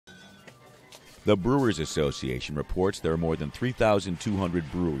The Brewers Association reports there are more than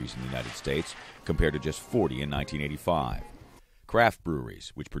 3,200 breweries in the United States, compared to just 40 in 1985. Craft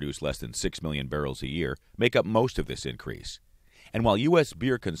breweries, which produce less than 6 million barrels a year, make up most of this increase. And while U.S.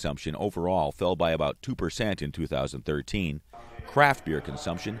 beer consumption overall fell by about 2% in 2013, craft beer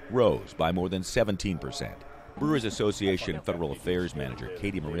consumption rose by more than 17%. Brewers Association Federal Affairs Manager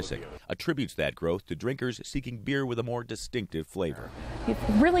Katie Marisick attributes that growth to drinkers seeking beer with a more distinctive flavor. It's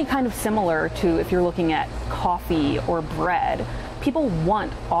really kind of similar to if you're looking at coffee or bread. People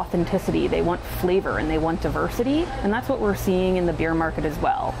want authenticity, they want flavor, and they want diversity, and that's what we're seeing in the beer market as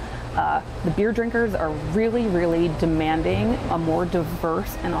well. The beer drinkers are really, really demanding a more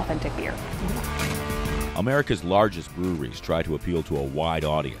diverse and authentic beer. America's largest breweries try to appeal to a wide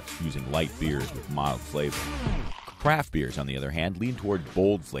audience using light beers with mild flavor. Craft beers, on the other hand, lean toward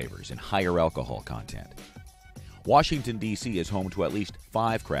bold flavors and higher alcohol content. Washington, D.C. is home to at least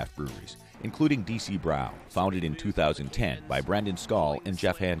 5 craft breweries, including D.C. Brow, founded in 2010 by Brendan Skall and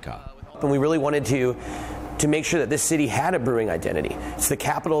Jeff Hancock. And we really wanted to make sure that this city had a brewing identity. It's the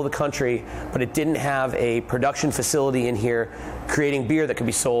capital of the country, but it didn't have a production facility in here creating beer that could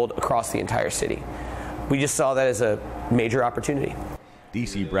be sold across the entire city. We just saw that as a major opportunity.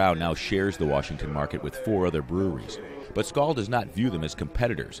 D.C. Brow now shares the Washington market with 4 other breweries, but Skall does not view them as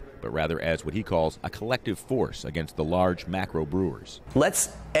competitors, but rather as what he calls a collective force against the large macro brewers. Let's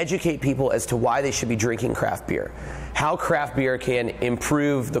educate people as to why they should be drinking craft beer, how craft beer can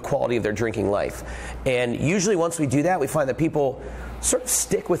improve the quality of their drinking life. And usually once we do that, we find that people sort of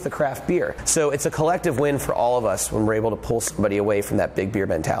stick with the craft beer. So it's a collective win for all of us when we're able to pull somebody away from that big beer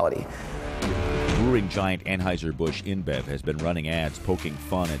mentality. Brewing giant Anheuser-Busch InBev has been running ads poking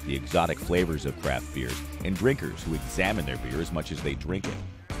fun at the exotic flavors of craft beers and drinkers who examine their beer as much as they drink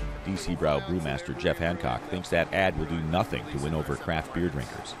it. D.C. Brow brewmaster Jeff Hancock thinks that ad will do nothing to win over craft beer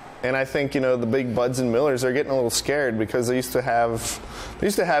drinkers. And I think, the big Buds and Millers are getting a little scared because they used to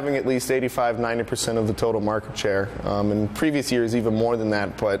having at least 85-90% of the total market share. In previous years, even more than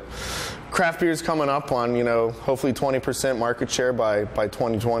that. But craft beer is coming up on, hopefully 20% market share by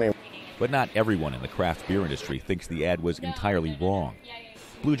 2020. But not everyone in the craft beer industry thinks the ad was entirely wrong.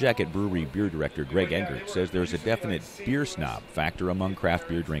 Blue Jacket Brewery beer director Greg Engert says there's a definite beer snob factor among craft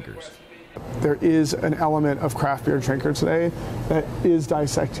beer drinkers. There is an element of craft beer drinker today that is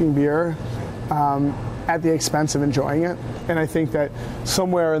dissecting beer at the expense of enjoying it. And I think that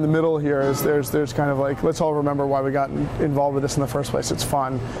somewhere in the middle here is there's kind of like, let's all remember why we got involved with this in the first place. It's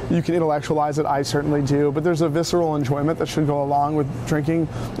fun. You can intellectualize it, I certainly do, but there's a visceral enjoyment that should go along with drinking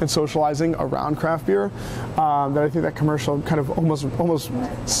and socializing around craft beer that I think that commercial kind of almost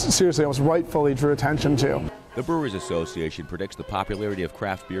rightfully drew attention to. The Brewers Association predicts the popularity of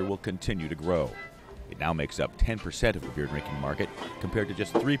craft beer will continue to grow. It now makes up 10% of the beer drinking market, compared to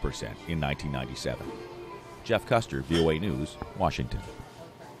just 3% in 1997. Jeff Custer, VOA News, Washington.